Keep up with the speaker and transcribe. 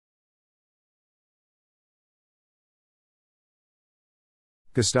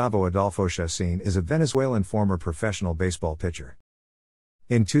Gustavo Adolfo Chacín is a Venezuelan former professional baseball pitcher.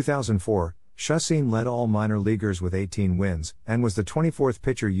 In 2004, Chacín led all minor leaguers with 18 wins, and was the 24th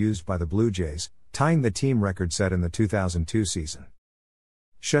pitcher used by the Blue Jays, tying the team record set in the 2002 season.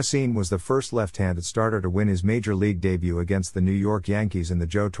 Chacín was the first left-handed starter to win his major league debut against the New York Yankees in the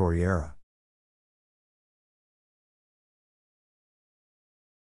Joe Torre era.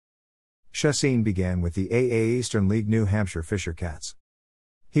 Chacín began with the AA Eastern League New Hampshire Fisher Cats.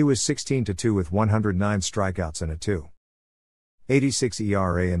 He was 16-2 with 109 strikeouts and a .286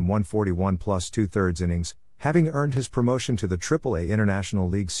 ERA and 141 plus 2/3 innings, having earned his promotion to the AAA International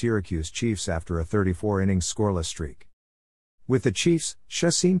League Syracuse Chiefs after a 34-inning scoreless streak. With the Chiefs,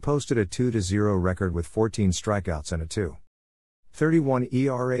 Chacín posted a 2-0 record with 14 strikeouts and a .231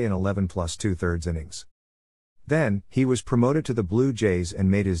 ERA and 11 plus 2/3 innings. Then, he was promoted to the Blue Jays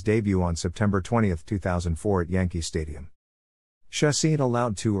and made his debut on September 20, 2004 at Yankee Stadium. Chacín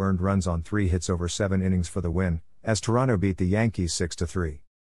allowed 2 earned runs on 3 hits over 7 innings for the win, as Toronto beat the Yankees 6-3.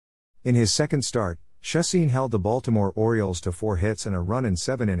 In his second start, Chacín held the Baltimore Orioles to 4 hits and a run in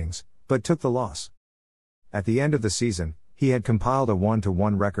 7 innings, but took the loss. At the end of the season, he had compiled a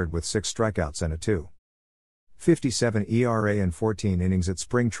 1-1 record with 6 strikeouts and a .257 ERA and 14 innings at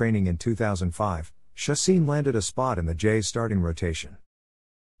spring training in 2005. Chacín landed a spot in the Jays' starting rotation.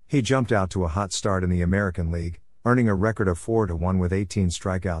 He jumped out to a hot start in the American League, earning a record of 4-1 with 18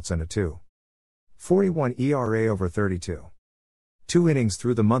 strikeouts and a .241 ERA over 32 innings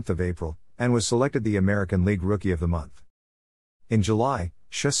through the month of April, and was selected the American League Rookie of the Month. In July,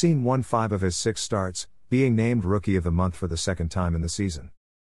 Chacín won 5 of his 6 starts, being named Rookie of the Month for the second time in the season.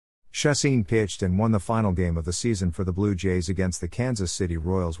 Chacín pitched and won the final game of the season for the Blue Jays against the Kansas City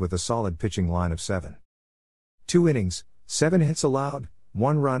Royals with a solid pitching line of 2 innings, 7 hits allowed,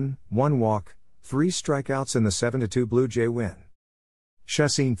 1 run, 1 walk, 3 strikeouts in the 7-2 Blue Jay win.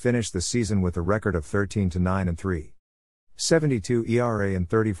 Chacín finished the season with a record of 13-9 and 3.72 ERA in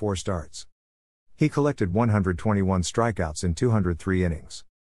 34 starts. He collected 121 strikeouts in 203 innings.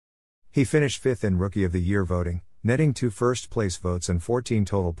 He finished 5th in Rookie of the Year voting, netting 2 first-place votes and 14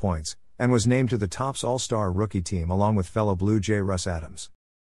 total points, and was named to the Topps All-Star Rookie team along with fellow Blue Jay Russ Adams.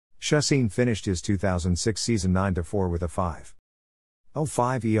 Chacín finished his 2006 season 9-4 with a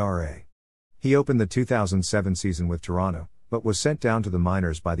 5.05 ERA. He opened the 2007 season with Toronto, but was sent down to the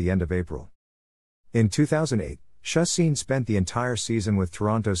minors by the end of April. In 2008, Chacín spent the entire season with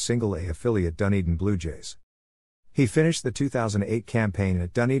Toronto's Single-A affiliate Dunedin Blue Jays. He finished the 2008 campaign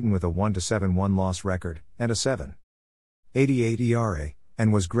at Dunedin with a 1-7 one-loss record, and a 7.88 ERA,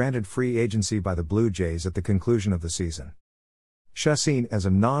 and was granted free agency by the Blue Jays at the conclusion of the season. Chacín as a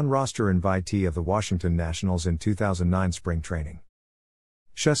non-roster invitee of the Washington Nationals in 2009 spring training.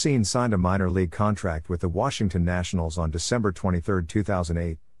 Chacín signed a minor league contract with the Washington Nationals on December 23,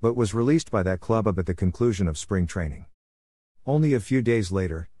 2008, but was released by that club at the conclusion of spring training. Only a few days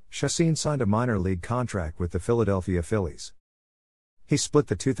later, Chacín signed a minor league contract with the Philadelphia Phillies. He split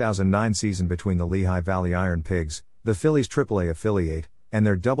the 2009 season between the Lehigh Valley Iron Pigs, the Phillies' AAA affiliate, and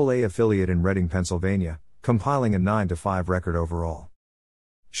their AA affiliate in Reading, Pennsylvania, compiling a 9-5 record overall.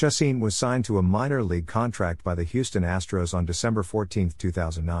 Chacín was signed to a minor league contract by the Houston Astros on December 14,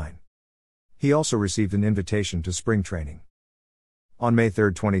 2009. He also received an invitation to spring training. On May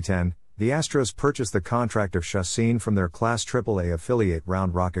 3, 2010, the Astros purchased the contract of Chacín from their Class AAA affiliate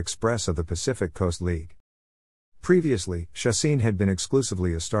Round Rock Express of the Pacific Coast League. Previously, Chacín had been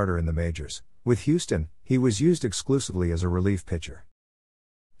exclusively a starter in the majors. With Houston, he was used exclusively as a relief pitcher.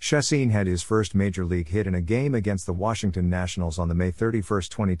 Chacín had his first major league hit in a game against the Washington Nationals on the May 31,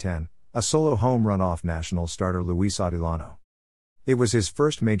 2010, a solo home run off Nationals starter Luis Adelano. It was his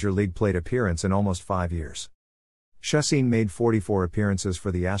first major league plate appearance in almost 5 years. Chacín made 44 appearances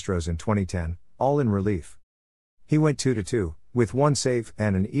for the Astros in 2010, all in relief. He went 2-2, with 1 save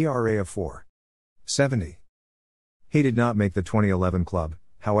and an ERA of 4.70. He did not make the 2011 club,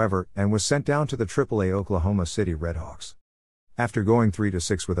 however, and was sent down to the AAA Oklahoma City Redhawks. After going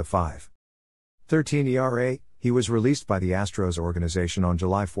 3-6 with a 5.13 ERA, he was released by the Astros organization on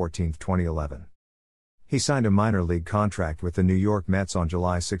July 14, 2011. He signed a minor league contract with the New York Mets on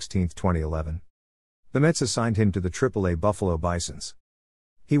July 16, 2011. The Mets assigned him to the AAA Buffalo Bisons.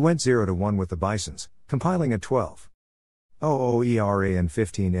 He went 0-1 with the Bisons, compiling a 12.00 ERA and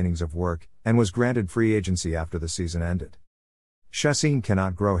 15 innings of work, and was granted free agency after the season ended. Chacín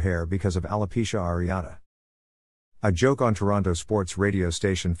cannot grow hair because of alopecia areata. A joke on Toronto sports radio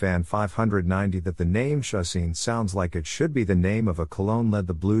station Fan 590 that the name Chacín sounds like it should be the name of a cologne led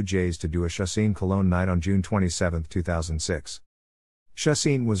the Blue Jays to do a Chacín cologne night on June 27, 2006.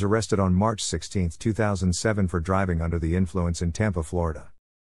 Chacín was arrested on March 16, 2007 for driving under the influence in Tampa, Florida.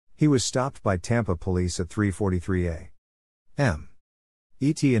 He was stopped by Tampa police at 3:43 a.m.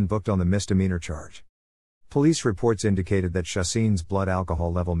 ET and booked on the misdemeanor charge. Police reports indicated that Chacín's blood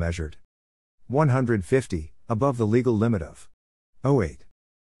alcohol level measured 150, above the legal limit of 0.8.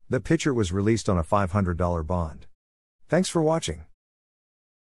 The pitcher was released on a $500 bond. Thanks for watching.